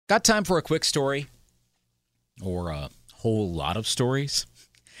Got time for a quick story or a whole lot of stories?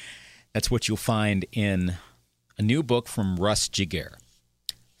 That's what you'll find in a new book from Russ Giguere,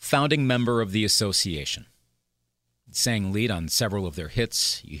 founding member of the association. He sang lead on several of their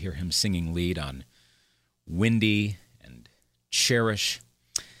hits. You hear him singing lead on Windy and Cherish.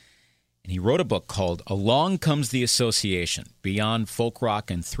 And he wrote a book called Along Comes the Association, Beyond Folk Rock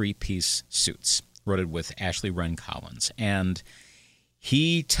and Three-Piece Suits. Wrote it with Ashley Wren Collins. And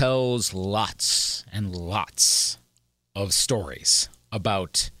he tells lots and lots of stories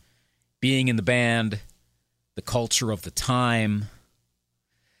about being in the band, the culture of the time.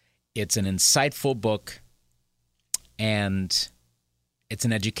 It's an insightful book, and it's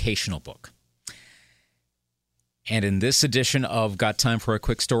an educational book. And in this edition of Got Time for a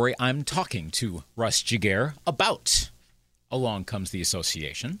Quick Story, I'm talking to Russ Giguere about Along Comes the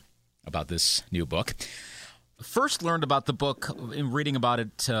Association, about this new book. First learned about the book in reading about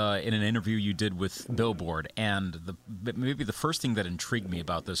it in an interview you did with Billboard, and maybe the first thing that intrigued me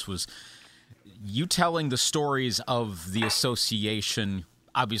about this was you telling the stories of the association,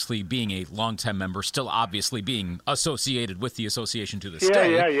 obviously being a longtime member, still obviously being associated with the association to this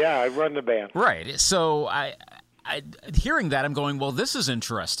day. Yeah, I run the band. Right, so I hearing that, I'm going, well, this is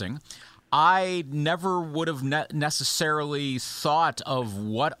interesting. I never would have necessarily thought of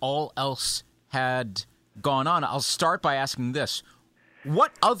what all else had gone on. I'll start by asking this.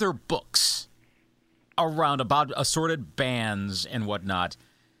 What other books around about assorted bands and whatnot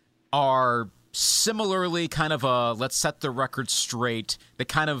are similarly kind of a let's set the record straight, that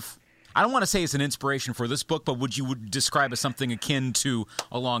kind of, I don't want to say it's an inspiration for this book, but would you describe as something akin to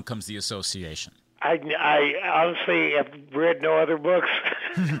Along Comes the Association? I honestly have read no other books.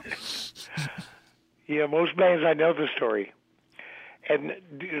 Most bands I know the story, and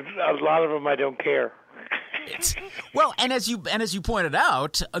a lot of them I don't care. Well, and as you pointed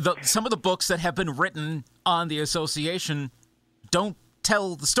out, some of the books that have been written on the association don't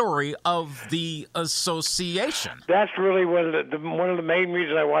tell the story of the association. That's really one of the main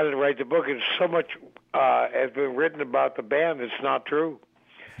reasons I wanted to write the book. Is so much has been written about the band. It's not true,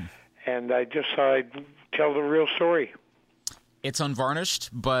 and I just thought I'd tell the real story. It's unvarnished,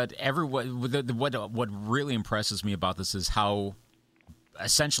 but everyone. What really impresses me about this is how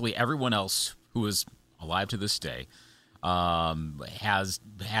essentially everyone else who is alive to this day has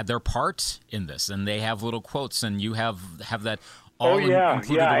had their part in this, and they have little quotes, and you have that all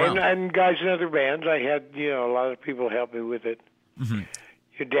included around. And guys in other bands, I had a lot of people help me with it.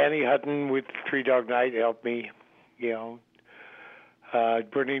 Mm-hmm. Danny Hutton with Three Dog Night helped me. Bernie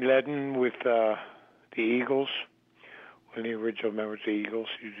Ledden with the Eagles, one of the original members of the Eagles.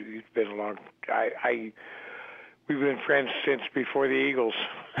 He's been a long. We've been friends since before the Eagles.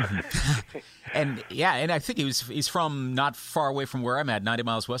 And I think he's from not far away from where I'm at, 90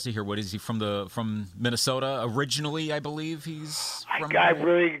 miles west of here. What is he from Minnesota originally? I believe he's from.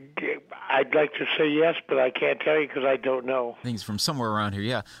 I'd like to say yes, but I can't tell you because I don't know. I think he's from somewhere around here.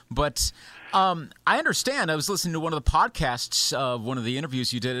 Yeah, but I understand. I was listening to one of the podcasts, one of the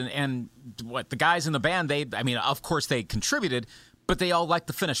interviews you did, and what the guys in the band. Of course they contributed, but they all liked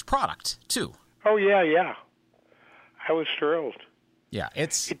the finished product too. Oh yeah. I was thrilled. Yeah, it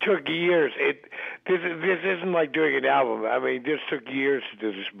took years. This isn't like doing an album. This took years to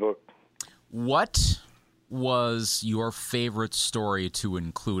do this book. What was your favorite story to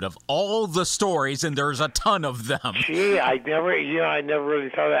include of all the stories? And there's a ton of them. Gee, I never really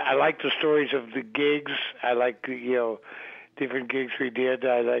thought that. I like the stories of the gigs. I like different gigs we did.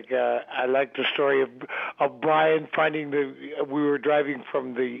 I like the story of Brian finding we were driving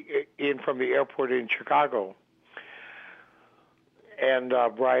from the airport in Chicago. And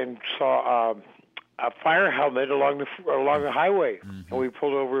Brian saw a fire helmet along the highway, and we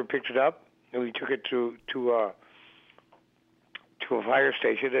pulled over and picked it up, and we took it to a fire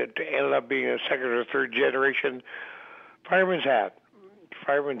station. It ended up being a second or third generation fireman's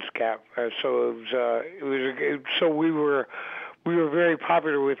cap. So we were very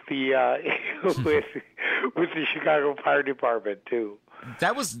popular with the with the Chicago Fire Department too.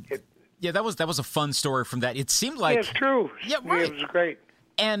 That was a fun story from that. It seemed like... Yeah, it's true. Yeah, right. It was great.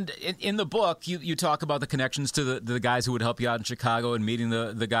 And in the book, you talk about the connections to the guys who would help you out in Chicago, and meeting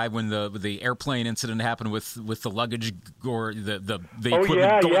the guy when the airplane incident happened with the luggage or the equipment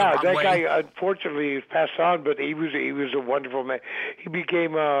going the wrong that way. guy unfortunately has passed on, but he was a wonderful man. He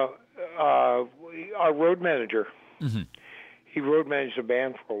became our road manager. Mm-hmm. He road managed the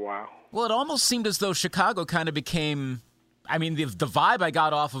band for a while. Well, it almost seemed as though Chicago kind of became... the vibe I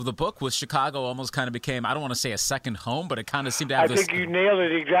got off of the book was Chicago almost kind of became, I don't want to say a second home, but it kind of seemed to have I think you nailed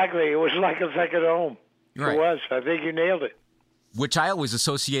it exactly. It was like a second home. Right. It was. I think you nailed it. which I always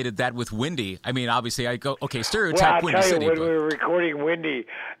associated that with Windy. I mean, obviously, I go, okay, Well, stereotype I'll Windy tell you, City. when But we were recording Windy,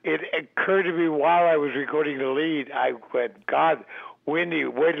 it occurred to me while I was recording the lead, I went, God, Windy,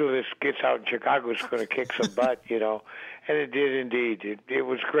 wait till this gets out in Chicago, it's going to kick some butt, you know. And it did indeed. It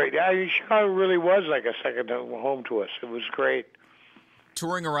was great. Chicago really was like a second home to us. It was great.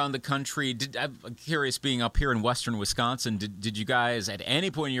 touring around the country, I'm curious, being up here in western Wisconsin, did you guys at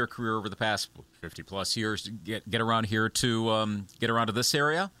any point in your career over the past 50-plus years get around here to get around to this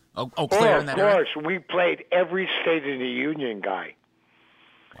area? Eau Claire in that area? Of course. We played every state in the Union, Guy.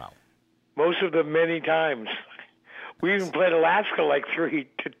 Wow. Most of them many times. We even played Alaska like 2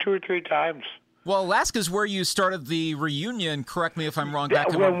 or 3 times. Well, Alaska's where you started the reunion. Correct me if I'm wrong.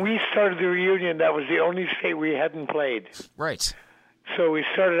 When we started the reunion, that was the only state we hadn't played. Right. So we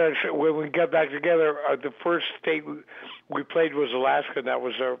started when we got back together. The first state we played was Alaska, and that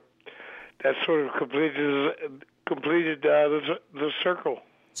was that sort of completed the circle.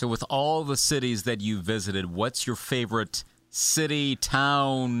 So, with all the cities that you visited, what's your favorite city,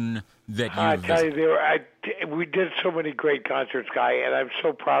 town that you I visited? tell you, we did so many great concerts, Guy, and I'm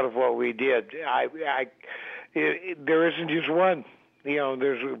so proud of what we did. There isn't just one. You know,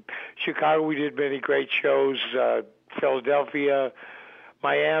 there's Chicago. We did many great shows. Philadelphia,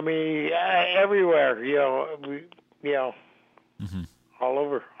 Miami, everywhere. All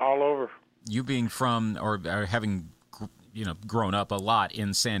over. You being from or having grown up a lot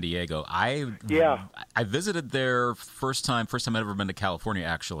in San Diego, I visited there first time I'd ever been to California.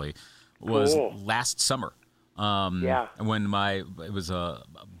 Actually, was last summer. When it was a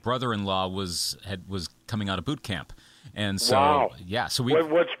brother-in-law was coming out of boot camp, and so so we.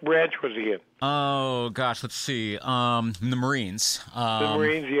 What branch was he in? Oh gosh, let's see. The Marines. The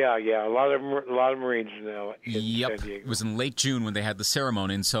Marines, a lot of Marines now in San Diego. It was in late June when they had the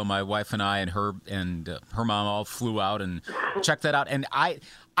ceremony, and so my wife and I and her mom all flew out and checked that out. And I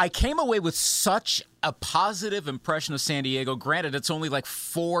came away with such a positive impression of San Diego. Granted, it's only like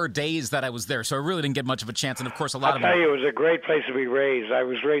 4 days that I was there, so I really didn't get much of a chance. And of course, I'll tell you, it was a great place to be raised. I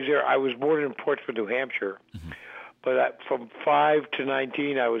was raised there. I was born in Portsmouth, New Hampshire. Mm-hmm. But from 5 to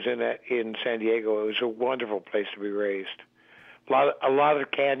 19, I was in San Diego. It was a wonderful place to be raised. A lot of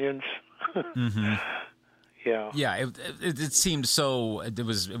canyons. Mm-hmm. Yeah. It seemed so. It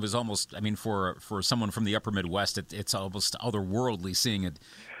was almost. I mean, for someone from the Upper Midwest, it's almost otherworldly seeing it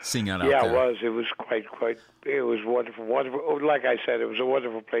out there. Yeah, it was. It was quite. It was wonderful. Like I said, it was a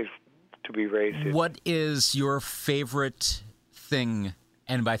wonderful place to be raised in. What is your favorite thing?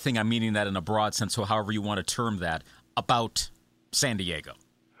 And by thing, I'm meaning that in a broad sense, so however you want to term that, about San Diego.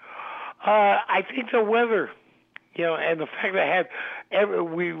 I think the weather, and the fact that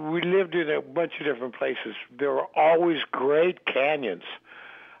we lived in a bunch of different places. There were always great canyons.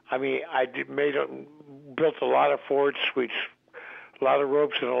 I mean, built a lot of forts, a lot of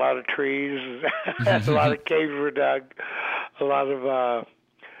ropes and a lot of trees. A lot of caves were dug. A lot of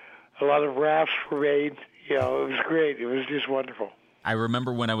rafts were made. It was great. It was just wonderful. I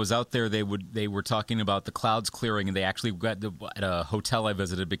remember when I was out there, they were talking about the clouds clearing, and they actually got at a hotel I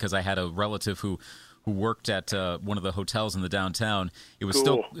visited because I had a relative who worked at one of the hotels in the downtown. It was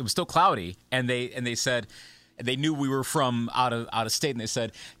still cloudy, and they said they knew we were from out of state, and they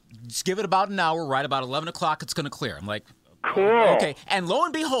said just give it about an hour. Right about 11 o'clock, it's going to clear. I'm like, cool. Okay, and lo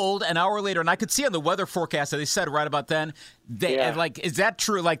and behold, an hour later, and I could see on the weather forecast that they said right about then. Is that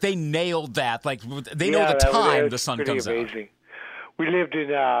true? Like they nailed that. Like they know the time the sun comes amazing. Out. We lived in.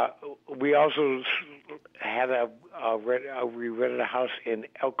 We also had we rented a house in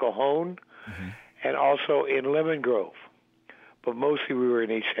El Cajon, mm-hmm. and also in Lemon Grove, but mostly we were in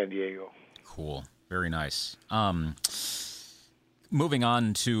East San Diego. Cool, very nice. Moving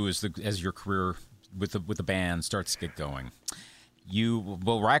on to as your career with the band starts to get going,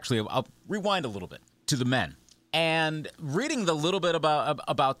 I'll rewind a little bit to the Men. And reading a little bit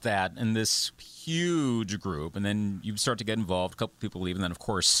about that and this huge group, and then you start to get involved, a couple people leave, and then, of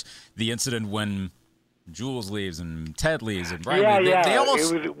course, the incident when Jules leaves and Ted leaves. And Brian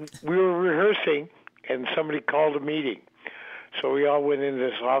we were rehearsing, and somebody called a meeting. So we all went into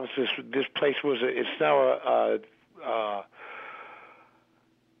this office. This place it's now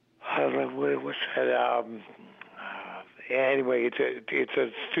I don't know, what's that? Anyway, it's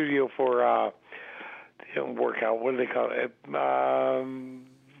a studio for... It didn't work out. What do they call it?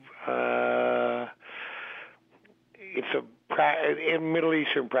 It's a Middle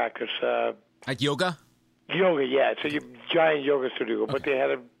Eastern practice. Like yoga? Yoga, yeah. It's a giant yoga studio. Okay. But they had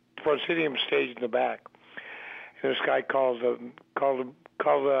a proscenium stage in the back. And this guy called a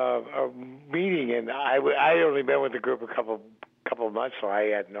meeting, and I only been with the group a couple of months, so I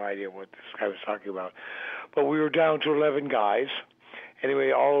had no idea what this guy was talking about. But we were down to 11 guys.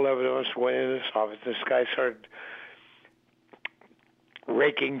 Anyway, all 11 of us went in this office. This guy started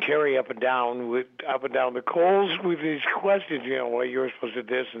raking Terry up and down the coals with these questions. Well, you were supposed to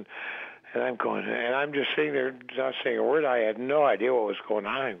do this, and I'm going, and I'm just sitting there not saying a word. I had no idea what was going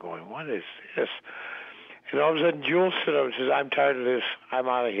on. I'm going, what is this? And all of a sudden, Jules stood up and says, I'm tired of this. I'm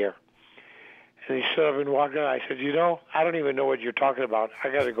out of here. And he stood up and walked out. I said, I don't even know what you're talking about. I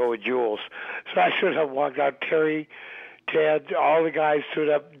got to go with Jules. So I stood up and walked out. Terry, Ted, all the guys stood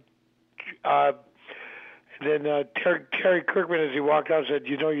up. Then Terry Kirkman, as he walked out, said,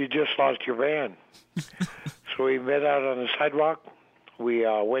 you just lost your van. So we met out on the sidewalk. We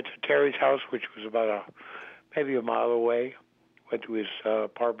went to Terry's house, which was about maybe a mile away. Went to his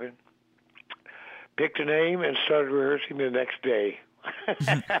apartment, picked a name, and started rehearsing the next day.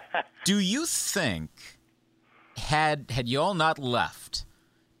 Do you think, had you all not left,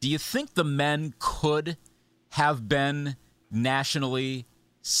 do you think the Men could have been nationally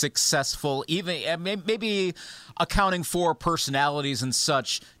successful, even maybe accounting for personalities and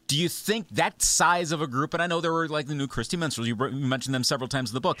such? Do you think that size of a group, and I know there were like the New Christy Minstrels, you mentioned them several times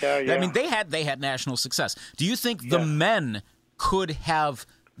in the book. Yeah. I mean, they had national success. Do you think the Men could have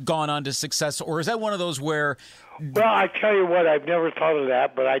gone on to success, or is that one of those where... Well, I tell you what, I've never thought of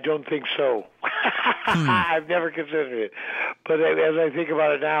that, but I don't think so. I've never considered it. But as I think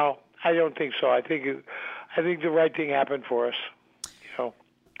about it now, I don't think so. I think the right thing happened for us. It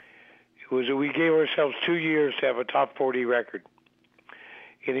was we gave ourselves 2 years to have a top 40 record.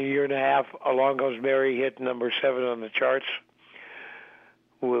 In a year and a half, Along Goes Mary hit number 7 on the charts,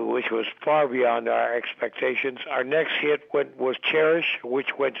 which was far beyond our expectations. Our next hit was Cherish,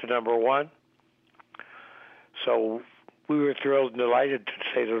 which went to number 1. So we were thrilled and delighted, to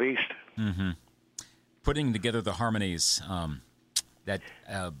say the least. Mm-hmm. Putting together the harmonies from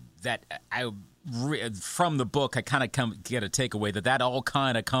the book, I kind of get a takeaway that all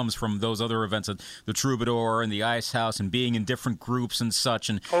kind of comes from those other events, the Troubadour and the Ice House, and being in different groups and such.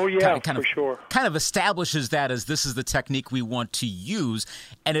 And sure. Kind of establishes that as this is the technique we want to use,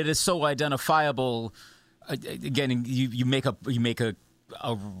 and it is so identifiable. Again, you make a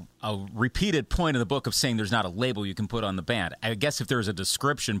repeated point in the book of saying there's not a label you can put on the band. I guess if there's a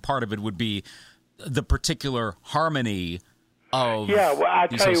description, part of it would be the particular harmony of I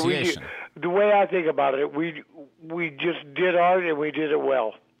the tell association. You, the way I think about it, we just did art and we did it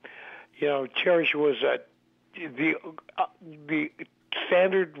well. Cherish was the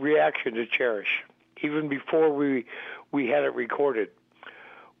standard reaction to Cherish, even before we had it recorded.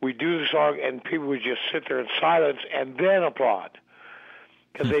 We do the song and people would just sit there in silence and then applaud,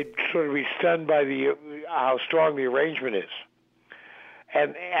 because they'd sort of be stunned by how strong the arrangement is.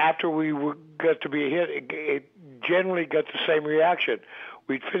 And after we got to be a hit, it generally got the same reaction.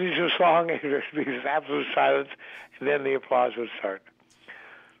 We'd finish the song and there'd be this absolute silence, and then the applause would start.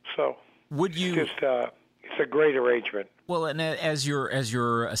 So it's a great arrangement. Well, and as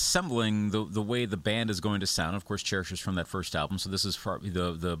you're assembling the way the band is going to sound, of course, Cherish is from that first album, so this is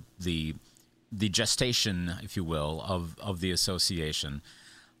the gestation, if you will, of the association.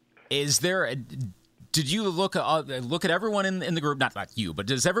 Did you look at everyone in the group? Not you, but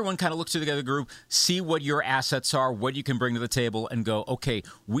does everyone kind of look together the group, see what your assets are, what you can bring to the table, and go, okay,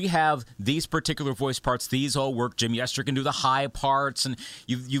 we have these particular voice parts; these all work. Jim Yester can do the high parts, and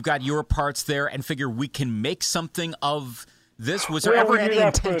you've got your parts there, and figure we can make something of this. Was there ever any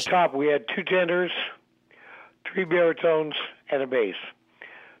intention? From the top, we had 2 tenors, 3 baritones, and a bass.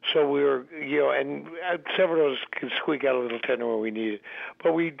 So we were, and several of us could squeak out a little tenor when we needed.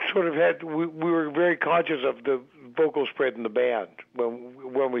 But we sort of we were very conscious of the vocal spread in the band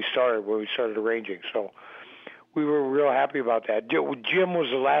when we started arranging. So we were real happy about that. Jim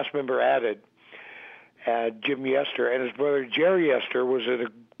was the last member added, Jim Yester, and his brother Jerry Yester was in a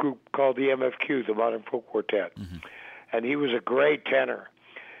group called the MFQ, the Modern Folk Quartet, and he was a great tenor.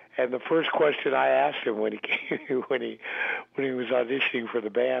 And the first question I asked him when he was auditioning for the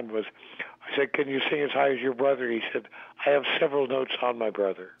band was, I said, "Can you sing as high as your brother?" He said, "I have several notes on my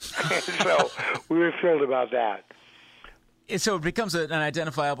brother." So we were thrilled about that. So it becomes an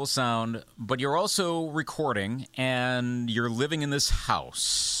identifiable sound, but you're also recording, and you're living in this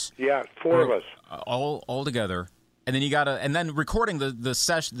house. Yeah, 4 of us all together. And then and then recording the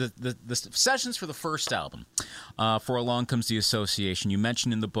sessions for the first album, for Along Comes the Association. You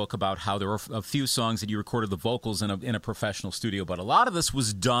mentioned in the book about how there were a few songs that you recorded the vocals in a professional studio, but a lot of this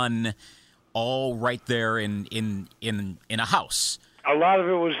was done all right there in a house. A lot of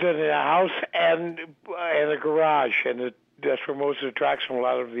it was done in a house and a garage, and that's where most of the tracks from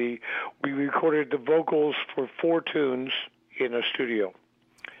we recorded the vocals for 4 tunes in a studio.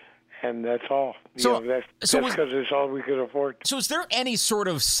 and that's all. That's because it's all we could afford. So is there any sort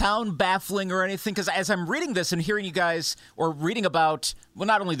of sound baffling or anything? Because as I'm reading this and hearing you guys, or reading about, well,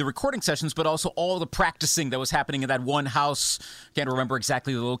 not only the recording sessions, but also all the practicing that was happening in that one house, can't remember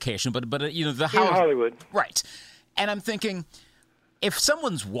exactly the location, but the house. In Hollywood. Right. And I'm thinking, if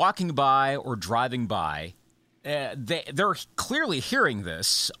someone's walking by or driving by, they're clearly hearing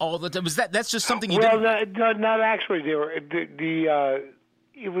this all the time. That's just something you didn't... Well, not actually. They were,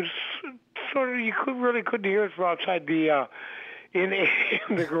 it was sort of, you couldn't hear it from outside. In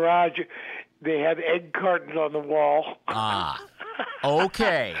the garage, they had egg cartons on the wall. Ah,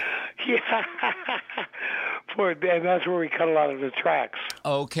 okay. Yeah. And that's where we cut a lot of the tracks.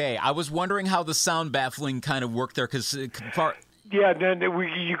 Okay. I was wondering how the sound baffling kind of worked there, because... Yeah, then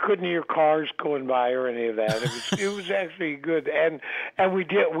you couldn't hear cars going by or any of that. It was actually good, and we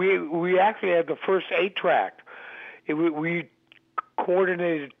actually had the first 8-track. We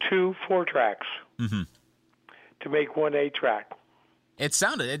coordinated 2 4-tracks to make one 8-track. It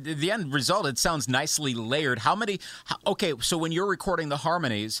sounded, the end result, it sounds nicely layered. Okay, so when you're recording the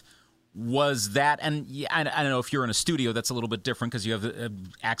harmonies, was that, and I don't know if you're in a studio, that's a little bit different because you have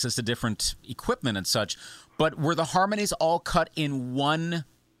access to different equipment and such, but were the harmonies all cut in one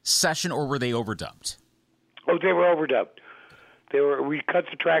session, or were they overdubbed? Oh, they were overdubbed. We cut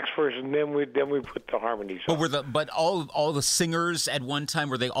the tracks first, and then we put the harmonies on. But all the singers at one time,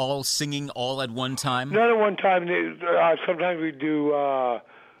 were they all singing all at one time? Not at one time. Sometimes we do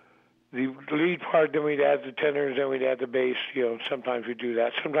the lead part, then we'd add the tenors, then we'd add the bass. Sometimes we do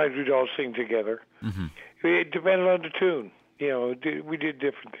that. Sometimes we'd all sing together. Mm-hmm. It depended on the tune. We did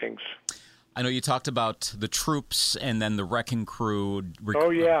different things. I know you talked about the Troops and then the Wrecking Crew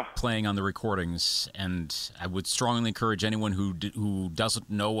playing on the recordings, and I would strongly encourage anyone who doesn't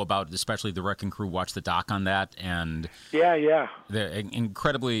know about, especially the Wrecking Crew, watch the doc on that. And they're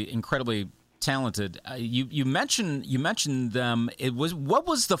incredibly talented. You mentioned them. What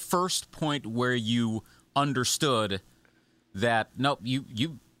was the first point where you understood that nope,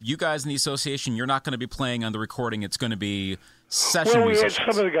 you guys in the association, you're not going to be playing on the recording. It's going to be session musicians.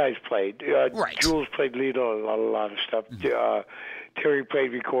 Some of the guys played. Right. Jules played lead on a lot of stuff. Mm-hmm. Terry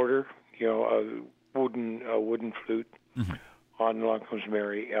played recorder, a wooden flute on Long Comes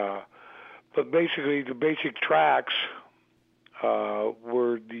Mary. But basically, the basic tracks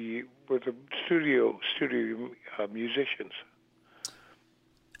were the studio musicians.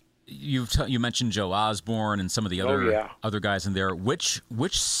 You mentioned Joe Osborne and some of the other guys in there. Which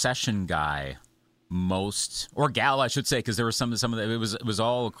session guy most, or gal I should say, because there were some of that it was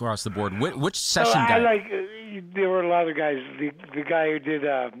all across the board. Which session guy? There were a lot of guys. The guy who did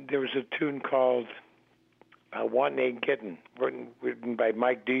there was a tune called "Wantin' Ain't Gettin'," written by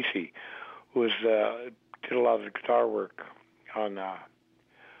Mike Deasy, who did a lot of the guitar work on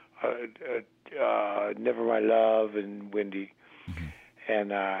 "Never My Love" and "Windy,"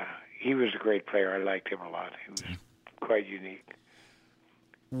 and he was a great player. I liked him a lot. He was quite unique.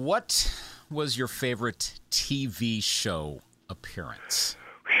 What was your favorite TV show appearance?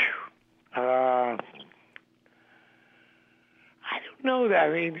 I don't know that. I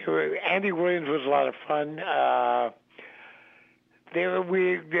mean, Andy Williams was a lot of fun.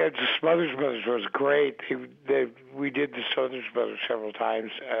 The Smothers Brothers was great. We did the Smothers Brothers several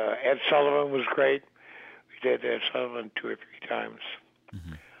times. Ed Sullivan was great. We did Ed Sullivan 2 or 3 times.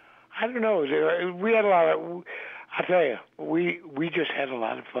 Mm-hmm. I don't know. We had a lot of. I'll tell you, we just had a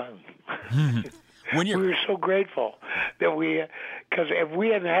lot of fun. We were so grateful that because if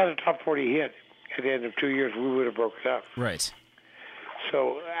we hadn't had a top 40 hit at the end of 2 years, we would have broken up. Right.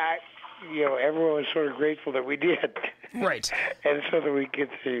 So, everyone was sort of grateful that we did. Right. And so that we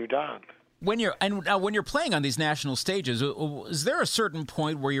continued on. When you're playing on these national stages, is there a certain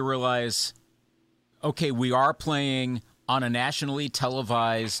point where you realize, okay, we are playing on a nationally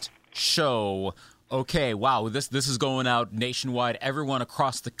televised show? Okay, wow, this is going out nationwide. Everyone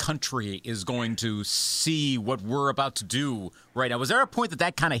across the country is going to see what we're about to do right now. Was there a point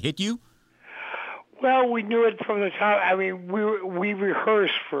that kind of hit you? Well, we knew it from the time. I mean, we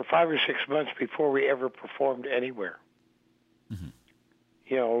rehearsed for 5 or 6 months before we ever performed anywhere. Mm-hmm.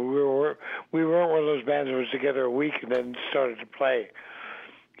 We weren't one of those bands that was together a week and then started to play.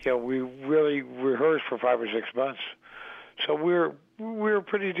 We really rehearsed for 5 or 6 months. So we were a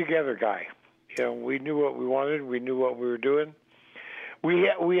pretty together guy. We knew what we wanted. We knew what we were doing.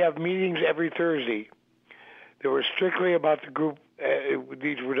 We have meetings every Thursday. They were strictly about the group.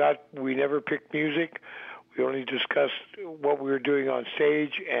 We never picked music. We only discussed what we were doing on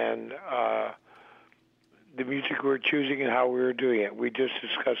stage and the music we were choosing and how we were doing it. We just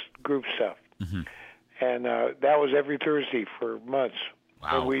discussed group stuff. Mm-hmm. And that was every Thursday for months.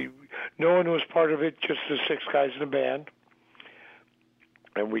 Wow. And no one was part of it, just the 6 guys in the band,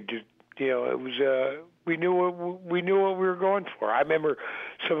 and we did. It was we knew what we were going for. I remember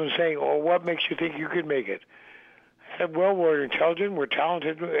someone saying, "Oh, what makes you think you could make it?" I said, "Well, we're intelligent, we're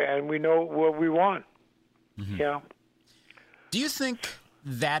talented, and we know what we want." Mm-hmm. Yeah. Do you think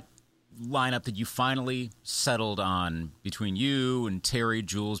that lineup that you finally settled on between you and Terry,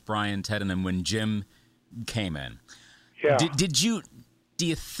 Jules, Brian, Ted, and then when Jim came in, yeah, do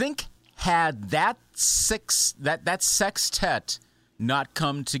you think had that sextet not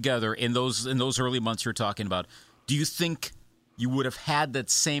come together in those early months you're talking about, do you think you would have had that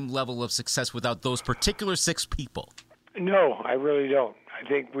same level of success without those particular 6 people? No, I really don't. I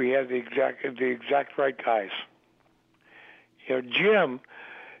think we had the exact right guys. Jim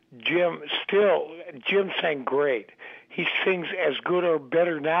sang great. He sings as good or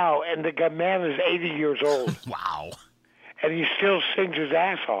better now, and the man is 80 years old. Wow. And he still sings his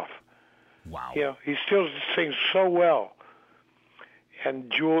ass off. Wow. He still sings so well.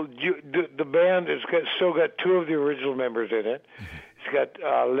 And the band has still got 2 of the original members in it. Mm-hmm. It's got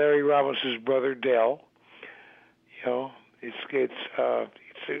Larry Ramos's brother Del. It's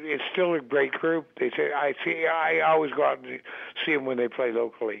still a great group. I always go out and see them when they play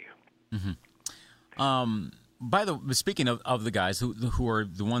locally. Mm-hmm. Speaking of the guys who are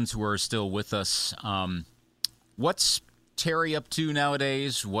the ones who are still with us, what's Terry up to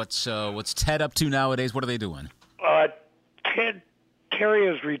nowadays? What's Ted up to nowadays? What are they doing? Terry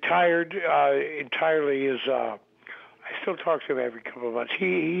is retired entirely. I still talk to him every couple of months.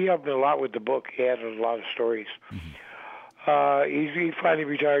 He helped me a lot with the book. He had a lot of stories. Mm-hmm. He finally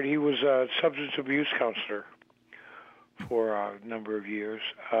retired. He was a substance abuse counselor for a number of years.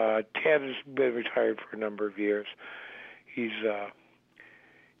 Ted has been retired for a number of years. He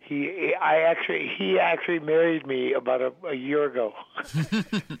actually married me about a year ago.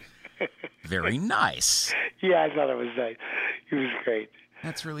 Very nice. Yeah, I thought it was nice. He was great.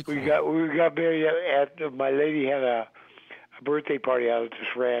 That's really cool. We got married at my lady had a birthday party out at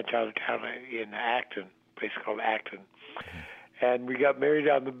this ranch out of town in Acton, a place called Acton. And we got married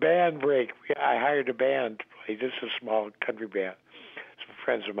on the band break. I hired a band to play. This is a small country band. Some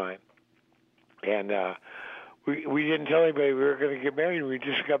friends of mine. And we didn't tell anybody we were going to get married. We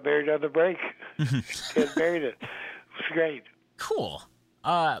just got married on the break. Ted married it. It was great. Cool.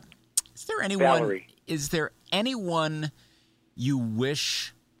 Is there anyone you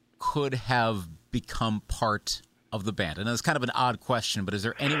wish could have become part of the band? And it's kind of an odd question, but is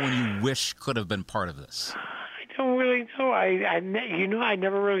there anyone you wish could have been part of this? I don't really know. I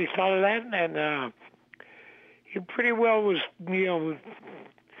never really thought of that, and he pretty well was.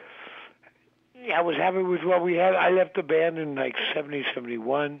 I was happy with what we had. I left the band in like 70,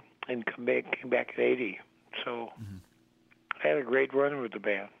 71, and came back in 80. So I had a great run with the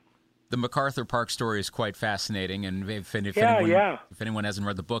band. The MacArthur Park story is quite fascinating, and if anyone hasn't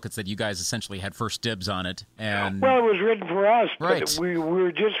read the book, it's that you guys essentially had first dibs on it. And well, it was written for us, right. But we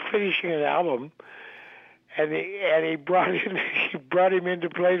were just finishing an album, and he brought him in to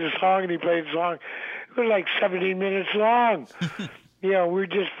play the song, and he played the song. It was like 17 minutes long. We were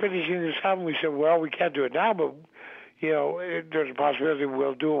just finishing this album. We said, well, we can't do it now, but there's a possibility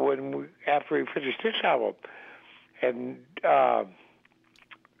we'll do it after we finish this album. And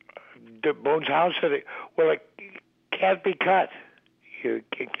the Bones House said, it can't be cut. It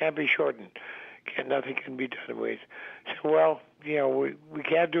can't be shortened. Nothing can be done with. So, well, we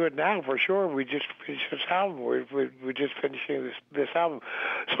can't do it now for sure. We just finished this album. We're just finishing this album.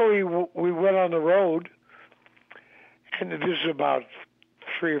 So we went on the road, and this is about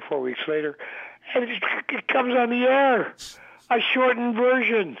 3 or 4 weeks later, and it comes on the air, a shortened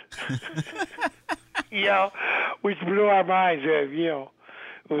version. Which blew our minds. It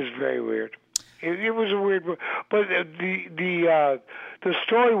was very weird. It was a weird, but the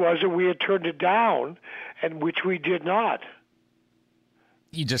story was that we had turned it down, and which we did not.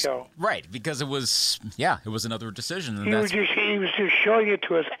 You just right, because it was another decision. And he was just showing it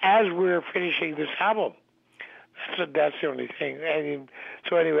to us as we were finishing this album. That's the only thing. And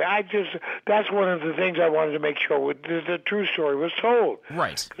so anyway, that's one of the things I wanted to make sure the true story was told.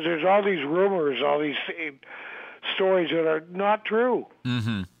 Right. Because there's all these rumors, all these stories that are not true.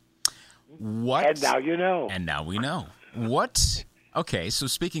 Mm-hmm. What? And now you know. And now we know. What? Okay, so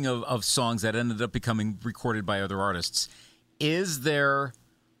speaking of songs that ended up becoming recorded by other artists, is there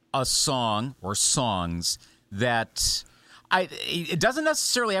a song or songs that... it doesn't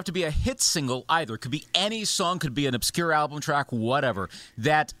necessarily have to be a hit single either. It could be any song, could be an obscure album track, whatever,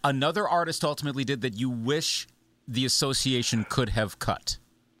 that another artist ultimately did that you wish the association could have cut?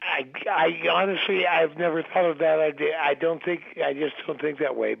 I I honestly, I've never thought of that. I just don't think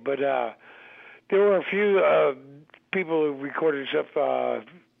that way. But there were a few people who recorded stuff.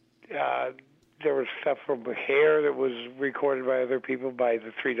 There was stuff from Hair that was recorded by other people, by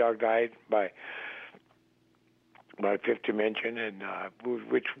the Three Dog Night, by Fifth Dimension, and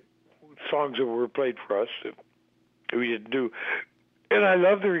which songs that were played for us that we didn't do. And I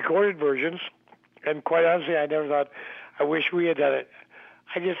love the recorded versions. And quite honestly, I never thought, I wish we had done it.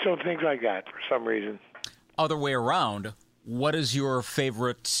 I just don't think like that for some reason. Other way around, what is your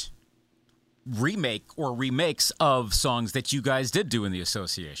favorite remake or remakes of songs that you guys did do in the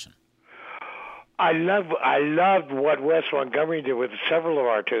association? I loved what Wes Montgomery did with several of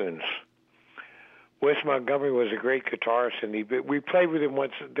our tunes. Wes Montgomery was a great guitarist, and we played with him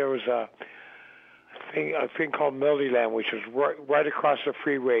once. There was a thing called Melodyland, which was right across the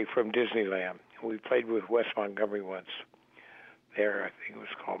freeway from Disneyland. We played with Wes Montgomery once. There, I think it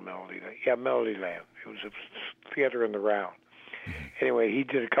was called Melodyland. Yeah, Melodyland. It was a theater in the round. Anyway, he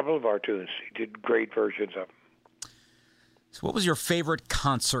did a couple of our tunes. He did great versions of them. So what was your favorite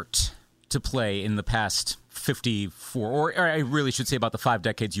concert to play in the past 54, or I really should say about the 5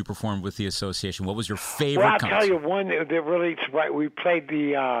 decades you performed with the association? What was your favorite concert? Well, I'll tell you one that really, we played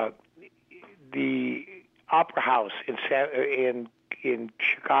the Opera House in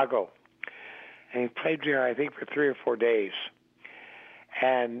Chicago. And he played there, I think, for 3 or 4 days.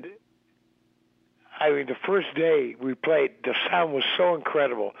 And I mean, the first day we played, the sound was so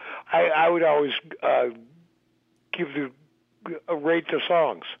incredible. I would always rate the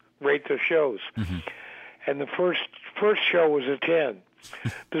songs, rate the shows. Mm-hmm. And the first show was a 10.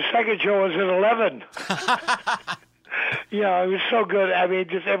 The second show was an 11. Yeah, it was so good. I mean,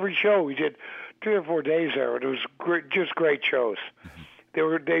 just every show we did 3 or 4 days there, and it was just great shows. Mm-hmm.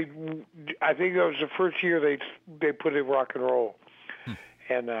 I think that was the first year they put in rock and roll,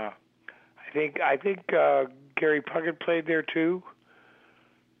 and I think Gary Puckett played there too.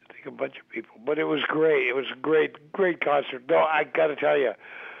 I think a bunch of people, but it was great. It was a great concert. No, I got to tell you,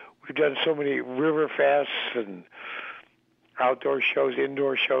 we've done so many river fests and outdoor shows,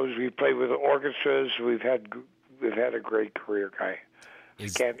 indoor shows. We played with orchestras. We've had a great career, Guy.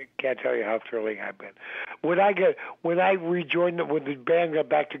 Can't tell you how thrilling I've been. When I rejoined them, when the band got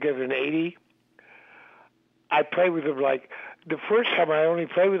back together in '80, I played with them like the first time I only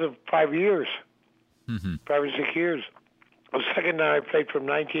played with them 5 years, 5 or 6 years. The second time I played from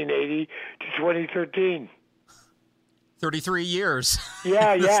 1980 to 2013. 33 years.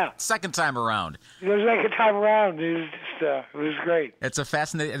 Yeah. Second time around. The second time around, it was great. It's a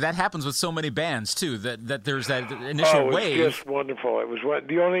fascinating. That happens with so many bands too. That there's that initial wave. It was just wonderful. It was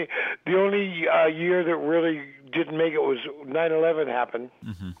the only year that really didn't make it was 9/11 happened.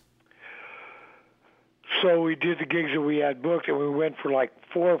 Mm-hmm. So we did the gigs that we had booked, and we went for like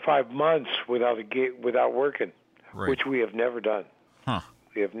 4 or 5 months without without working, right. Which we have never done. Huh.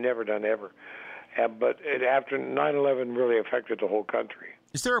 We have never done ever. But after 9/11 really affected the whole country.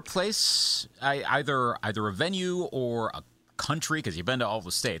 Is there a place, either a venue or a country, because you've been to all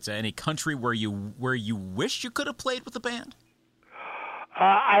the states, any country where you wish you could have played with the band?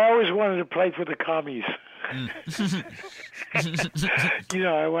 I always wanted to play for the commies. I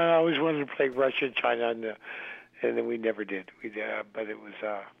always wanted to play Russia and China, and then we never did. But it was.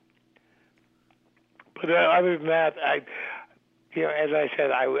 But other than that, as I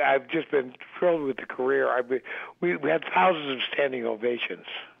said, I've just been thrilled with the career. We had thousands of standing ovations.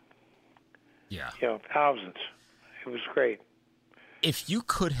 Yeah. Thousands. It was great. If you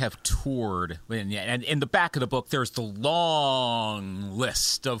could have toured, and in the back of the book, there's the long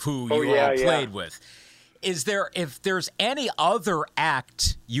list of who you all played with. If there's any other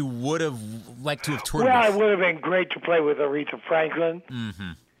act you would have liked to have toured with? Well, it would have been great to play with Aretha Franklin.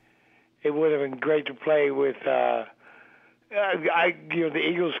 Mm-hmm. It would have been great to play with... the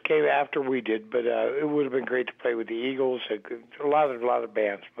Eagles came after we did, but it would have been great to play with the Eagles. A lot of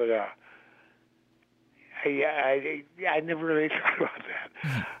bands, but I never really thought about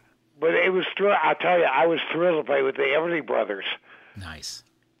that. But it was I'll tell you, I was thrilled to play with the Everly Brothers. Nice.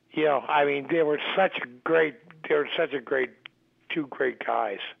 They were such a great two great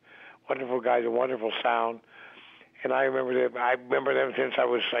guys, wonderful guys, a wonderful sound, and I remember them since I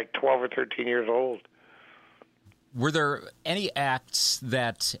was like 12 or 13 years old. Were there any acts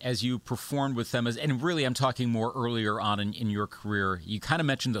that, as you performed with them, and really I'm talking more earlier on in your career, you kind of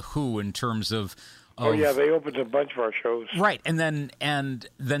mentioned The Who in terms of... Oh, yeah, they opened a bunch of our shows. Right, and then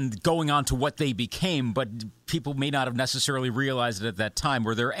going on to what they became, but people may not have necessarily realized it at that time.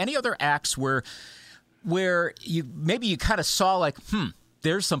 Were there any other acts where you kind of saw like,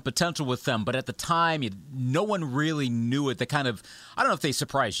 there's some potential with them, but at the time, no one really knew it. They kind of, I don't know if they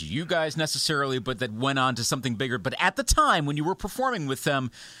surprised you guys necessarily, but that went on to something bigger. But at the time, when you were performing with them,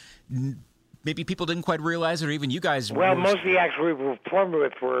 maybe people didn't quite realize it, or even you guys. Well, most of the acts we performed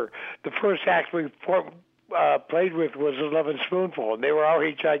with were, the first acts we played with was the Love and Spoonful, and they were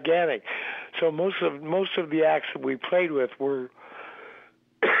already gigantic. So most of the acts that we played with were,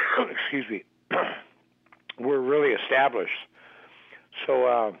 excuse me, were really established.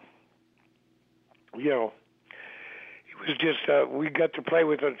 So, it was just, we got to play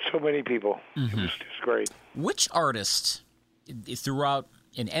with so many people. Mm-hmm. It was just great. Which artist, throughout,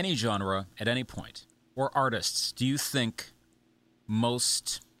 in any genre, at any point, or artists, do you think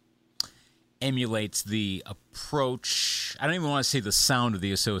most emulates the approach? I don't even want to say the sound of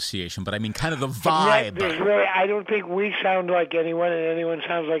the Association, but I mean kind of the vibe. Really, I don't think we sound like anyone, and anyone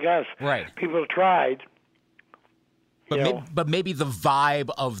sounds like us. Right. People tried. But maybe the vibe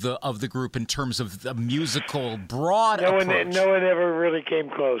of the group in terms of the musical broad approach. No one ever really came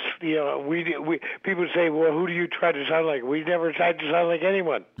close. We people say, well, who do you try to sound like? We never tried to sound like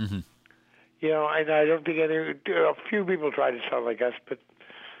anyone. Mm-hmm. And I don't think a few people tried to sound like us, but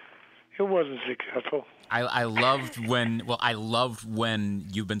it wasn't successful. I loved when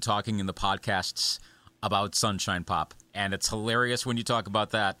you've been talking in the podcasts about Sunshine Pop, and it's hilarious when you talk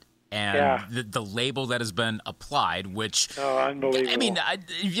about that. And the label that has been applied, which unbelievable. I mean,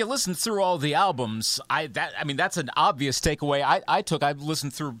 if you listen through all the albums, that's an obvious takeaway. I've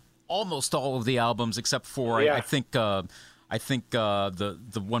listened through almost all of the albums except for I think the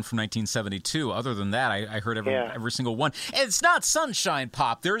one from 1972. Other than that, I heard every single one. And it's not Sunshine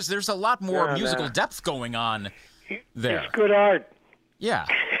Pop. There's a lot more musical depth going on there. It's good art. Yeah,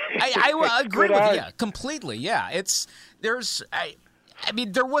 I agree with you completely. Yeah, there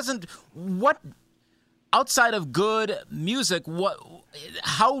wasn't outside of good music.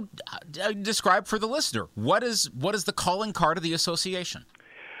 How describe for the listener what is the calling card of the Association?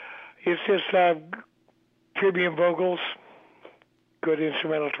 It's just tribute vocals, good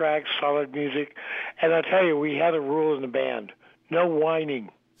instrumental tracks, solid music, and I'll tell you, we had a rule in the band: no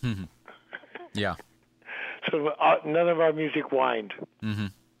whining. Mm-hmm. Yeah. So none of our music whined. Mm-hmm.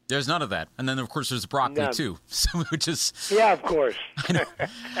 There's none of that. And then, of course, there's broccoli, too. So, which is... Yeah, of course.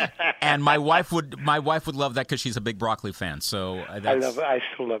 And my wife would love that because she's a big broccoli fan. So I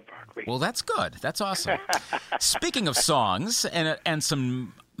still love broccoli. Well, that's good. That's awesome. Speaking of songs and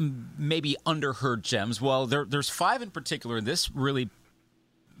some maybe underheard gems, well, there's 5 in particular, and this really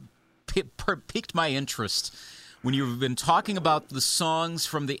piqued my interest when you've been talking about the songs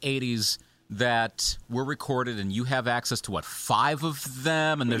from the 80s that were recorded, and you have access to 5 of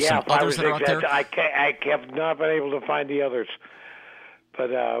them, and there's some others that are out there. I have not been able to find the others,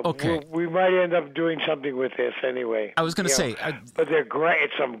 but okay. we might end up doing something with this anyway. I was going to say, but they're great.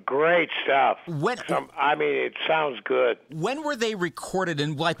 It's some great stuff. It sounds good. When were they recorded?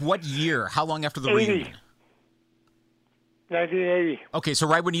 In what year? How long after the reunion? 1980. Okay, so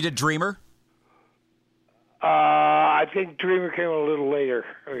right when you did Dreamer. I think Dreamer came a little later.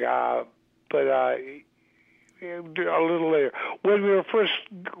 But a little later. When we were first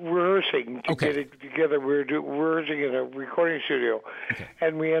rehearsing to get it together, we were rehearsing in a recording studio,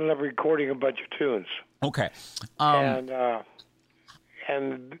 and we ended up recording a bunch of tunes. Okay. And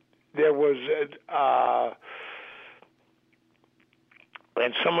there was,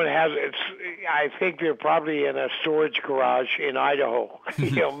 and someone has, I think they're probably in a storage garage in Idaho.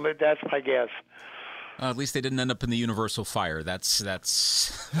 That's my guess. At least they didn't end up in the Universal Fire. That's.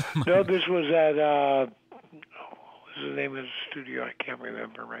 No, this was at. What was the name of the studio? I can't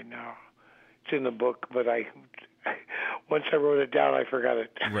remember right now. It's in the book, but once I wrote it down, I forgot it.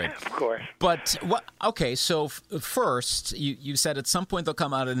 Right, of course. But what? Okay, so first, you said at some point they'll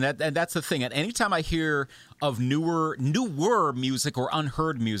come out, and that's the thing. At any time I hear of newer music or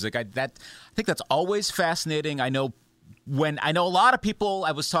unheard music, I think that's always fascinating. I know a lot of people,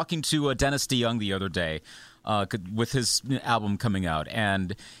 I was talking to Dennis DeYoung the other day with his album coming out,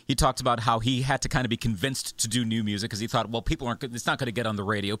 and he talked about how he had to kind of be convinced to do new music because he thought, well, it's not going to get on the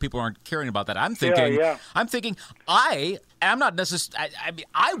radio. People aren't caring about that. I'm thinking, I'm not necessarily,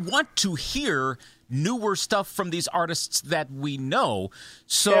 I want to hear newer stuff from these artists that we know.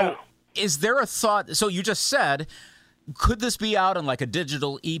 So is there a thought, so you just said, could this be out on like a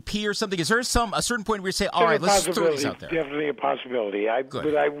digital EP or something? Is there a certain point where you say, all right, let's throw these out there? Definitely a possibility.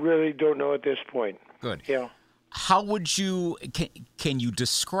 But I really don't know at this point. Good. Yeah. How would you, can you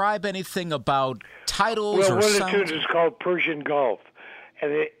describe anything about titles or one sounds? of the tunes is called Persian Gulf,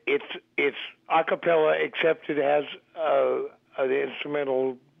 and it's a cappella, except it has an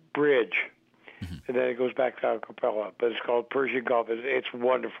instrumental bridge. and then it goes back to a cappella. But it's called Persian Gulf. It's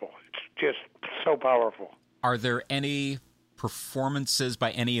wonderful. It's just so powerful. Are there any performances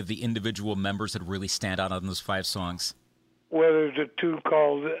by any of the individual members that really stand out on those 5 songs? Well, there's a tune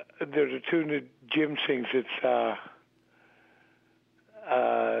that Jim sings. It's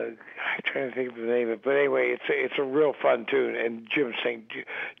I'm trying to think of the name of it, but anyway, it's a real fun tune, and Jim is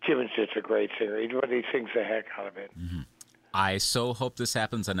just a great singer. He sings the heck out of it. Mm-hmm. I so hope this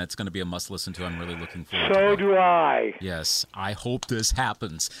happens, and it's going to be a must listen to. I'm really looking forward to it. So do I. Yes, I hope this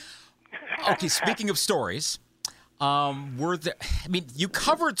happens. Okay, speaking of stories, you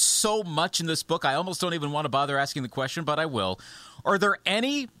covered so much in this book, I almost don't even want to bother asking the question, but I will. Are there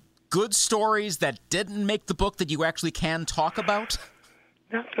any good stories that didn't make the book that you actually can talk about?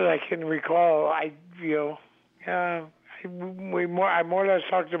 Not that I can recall. I more or less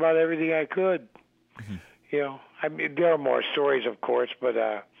talked about everything I could. Mm-hmm. I mean, there are more stories, of course, but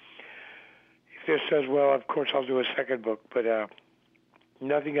if this says, well, of course I'll do a second book, but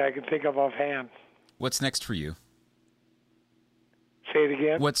nothing I can think of offhand. What's next for you? Say it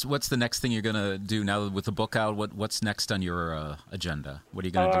again. What's the next thing you're going to do now with the book out? What's next on your agenda? What are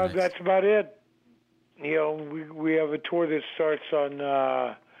you going to do next? That's about it. We have a tour that starts on,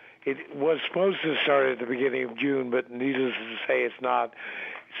 it was supposed to start at the beginning of June, but needless to say it's not.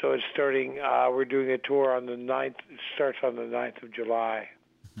 So it's starting, we're doing a tour on the 9th, it starts on the 9th of July.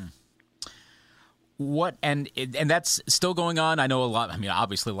 What, and that's still going on? I know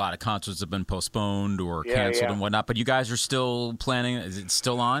obviously a lot of concerts have been postponed or canceled and whatnot, but you guys are still planning, is it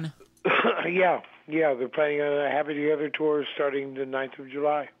still on? Yeah, they're planning on a Happy Together tour starting the 9th of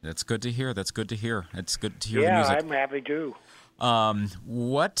July. That's good to hear. It's good to hear the music. Yeah, I'm happy too.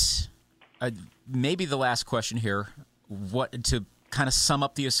 Maybe the last question here, to kind of sum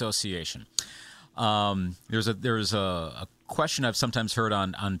up the association. There's a question I've sometimes heard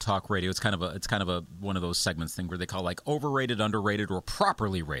on talk radio. It's kind of a one of those segments thing where they call like overrated, underrated, or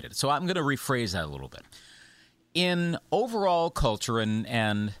properly rated. So I'm going to rephrase that a little bit. In overall culture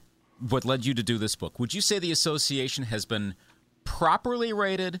and what led you to do this book, would you say the association has been properly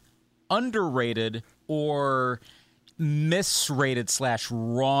rated, underrated, or misrated /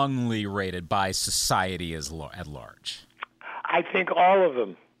 wrongly rated by society at large? I think all of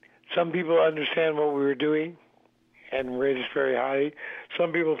them. Some people understand what we were doing and rate us very highly.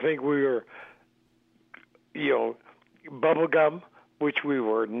 Some people think we were, bubblegum, which we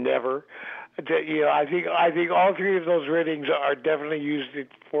were never. I think all 3 of those ratings are definitely used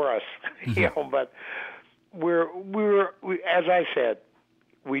for us. But we were, as I said,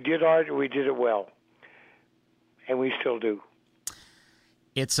 we did art and we did it well, and we still do.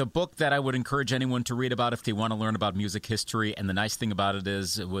 It's a book that I would encourage anyone to read about if they want to learn about music history. And the nice thing about it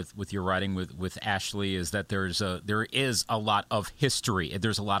is, with your writing with Ashley, is that there is a lot of history.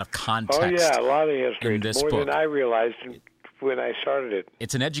 There's a lot of context. Oh yeah, a lot of history. In this more book than I realized when I started it.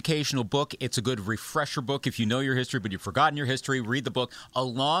 It's an educational book. It's a good refresher book. If you know your history but you've forgotten your history, read the book.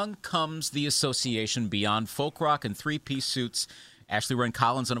 Along Comes the Association, Beyond Folk Rock and Three-Piece Suits. Ashley Wren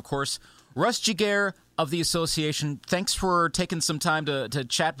Collins, and of course, Russ Giguere of the Association. Thanks for taking some time to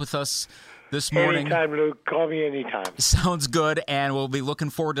chat with us this morning. Anytime, Luke. Call me anytime. Sounds good, and we'll be looking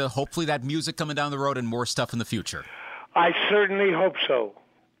forward to hopefully that music coming down the road and more stuff in the future. I certainly hope so.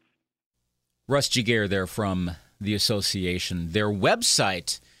 Russ Giguere there from the Association. Their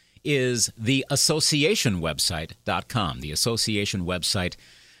website is theassociationwebsite.com.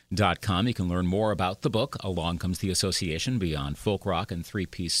 Theassociationwebsite.com. You can learn more about the book, Along Comes the Association, Beyond Folk Rock and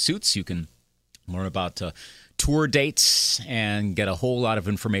Three-Piece Suits. You can learn about tour dates and get a whole lot of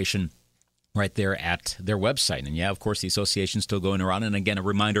information right there at their website. And yeah, of course, the association's still going around. And again, a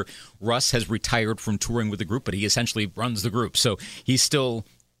reminder, Russ has retired from touring with the group, but he essentially runs the group. So he's still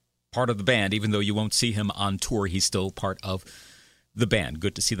part of the band. Even though you won't see him on tour, he's still part of the band.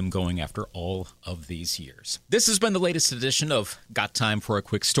 Good to see them going after all of these years. This has been the latest edition of Got Time for a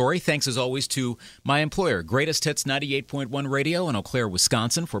Quick Story. Thanks as always to my employer, Greatest Hits 98.1 Radio in Eau Claire,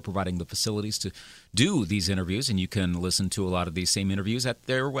 Wisconsin, for providing the facilities to do these interviews. And you can listen to a lot of these same interviews at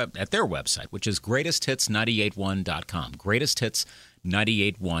their website, which is greatesthits981.com.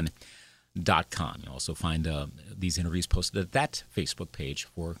 Greatesthits981.com. You'll also find these interviews posted at that Facebook page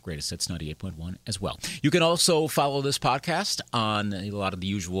for Greatest Hits 98.1 as well. You can also follow this podcast on a lot of the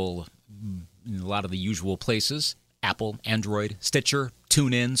usual places: Apple, Android, Stitcher,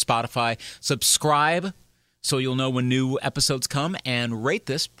 TuneIn, Spotify. Subscribe so you'll know when new episodes come, and rate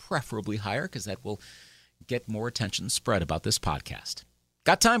this preferably higher because that will get more attention spread about this podcast.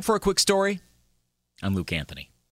 Got time for a quick story? I'm Luke Anthony.